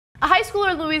high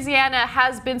schooler in Louisiana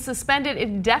has been suspended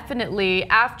indefinitely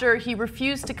after he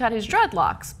refused to cut his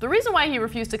dreadlocks. The reason why he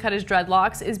refused to cut his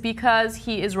dreadlocks is because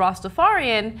he is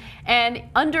Rastafarian, and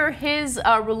under his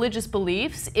religious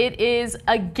beliefs, it is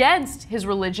against his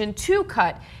religion to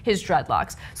cut his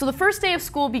dreadlocks. So the first day of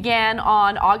school began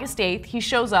on August 8th. He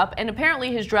shows up, and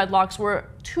apparently his dreadlocks were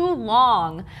too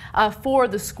long for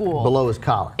the school. Below his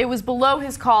collar. It was below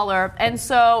his collar, and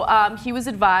so he was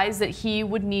advised that he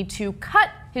would need to cut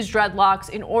his dreadlocks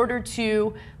in order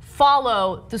to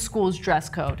follow the school's dress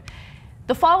code.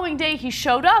 The following day, he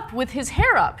showed up with his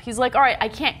hair up. He's like, all right, I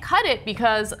can't cut it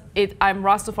because I'm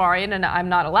Rastafarian and I'm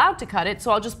not allowed to cut it,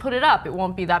 so I'll just put it up. It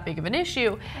won't be that big of an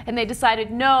issue. And they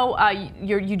decided, no,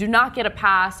 you do not get a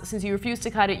pass. Since you refuse to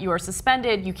cut it, you are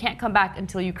suspended. You can't come back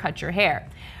until you cut your hair.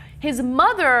 His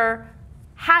mother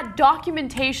had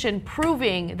documentation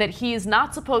proving that he is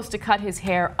not supposed to cut his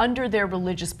hair under their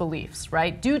religious beliefs,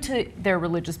 right? Due to their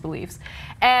religious beliefs.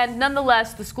 And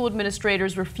nonetheless, the school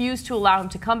administrators refused to allow him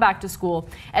to come back to school.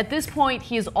 At this point,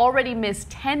 he has already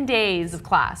missed 10 days of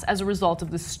class as a result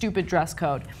of this stupid dress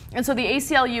code. And so the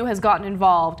ACLU has gotten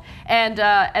involved. And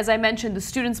as I mentioned, the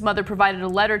student's mother provided a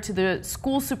letter to the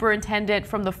school superintendent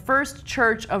from the First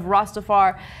Church of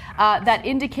Rastafari that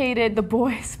indicated the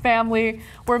boy's family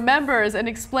were members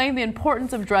and explained the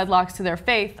importance of dreadlocks to their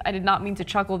faith. I did not mean to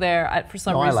chuckle there for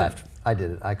some reason. I laughed. I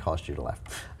did it. I caused you to laugh.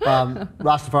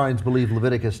 Rastafarians believe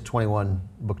Leviticus 21,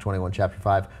 book 21, chapter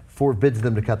 5, forbids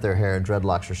them to cut their hair, and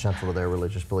dreadlocks are central to their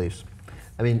religious beliefs.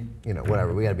 I mean, you know,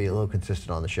 whatever. We got to be a little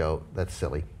consistent on the show. That's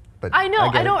silly. But I know.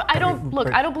 I don't look.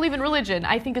 I don't believe in religion.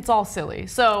 I think it's all silly.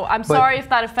 So I'm sorry if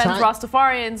that offends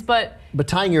Rastafarians, but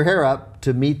tying your hair up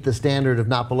to meet the standard of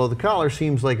not below the collar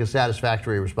seems like a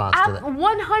satisfactory response to that.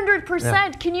 100%.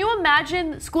 Yeah. Can you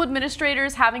imagine school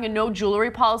administrators having a no jewelry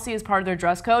policy as part of their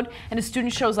dress code, and a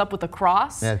student shows up with a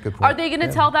cross? Yeah, good point. Are they going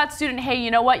to tell that student, hey,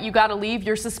 you know what, you got to leave,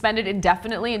 you're suspended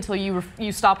indefinitely until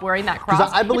you stop wearing that cross?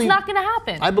 It's not going to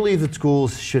happen. I believe that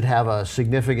schools should have a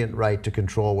significant right to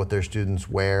control what their students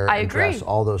wear and dress,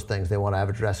 all those things. They want to have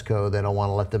a dress code. They don't want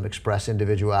to let them express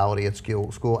individuality at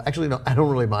school. Actually, no, I don't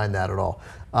really mind that at all.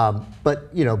 But,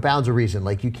 you know, bounds of reason.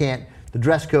 Like, you can't, the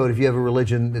dress code, if you have a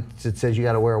religion that says you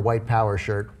got to wear a white power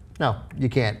shirt, no, you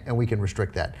can't, and we can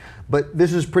restrict that. But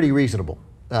this is pretty reasonable.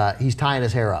 He's tying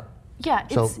his hair up. Yeah.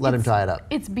 So let him tie it up.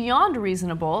 It's beyond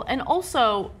reasonable. And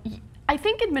also, I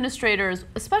think administrators,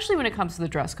 especially when it comes to the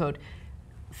dress code,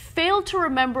 fail to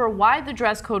remember why the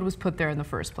dress code was put there in the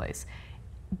first place.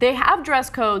 They have dress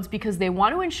codes because they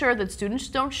want to ensure that students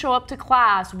don't show up to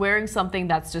class wearing something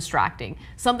that's distracting,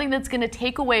 something that's going to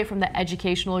take away from the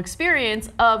educational experience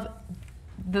of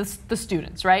the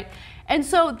students, right? And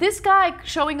so this guy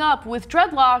showing up with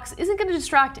dreadlocks isn't going to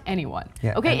distract anyone.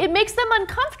 Yeah, okay, it makes them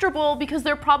uncomfortable because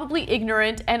they're probably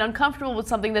ignorant and uncomfortable with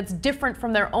something that's different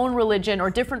from their own religion or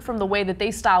different from the way that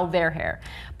they style their hair.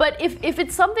 But if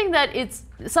it's something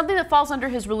that falls under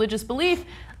his religious belief,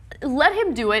 let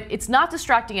him do it. It's not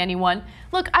distracting anyone.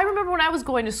 Look, I remember when I was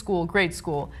going to school, grade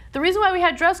school, the reason why we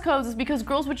had dress codes is because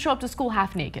girls would show up to school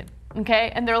half naked,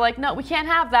 okay? And they're like, no, we can't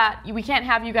have that. We can't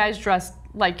have you guys dressed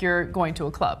like you're going to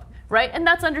a club, right? And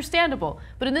that's understandable.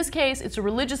 But in this case, it's a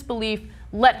religious belief.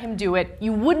 Let him do it.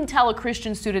 You wouldn't tell a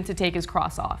Christian student to take his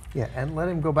cross off. Yeah, and let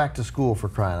him go back to school, for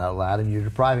crying out loud. And you're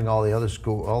depriving all the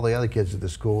other kids at the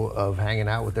school of hanging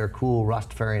out with their cool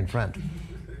Rastafarian friend.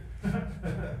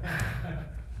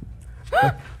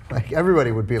 Like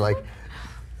everybody would be like,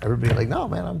 no,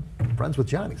 man, I'm friends with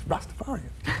Johnny. He's Rastafarian.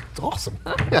 It's awesome.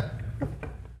 Yeah.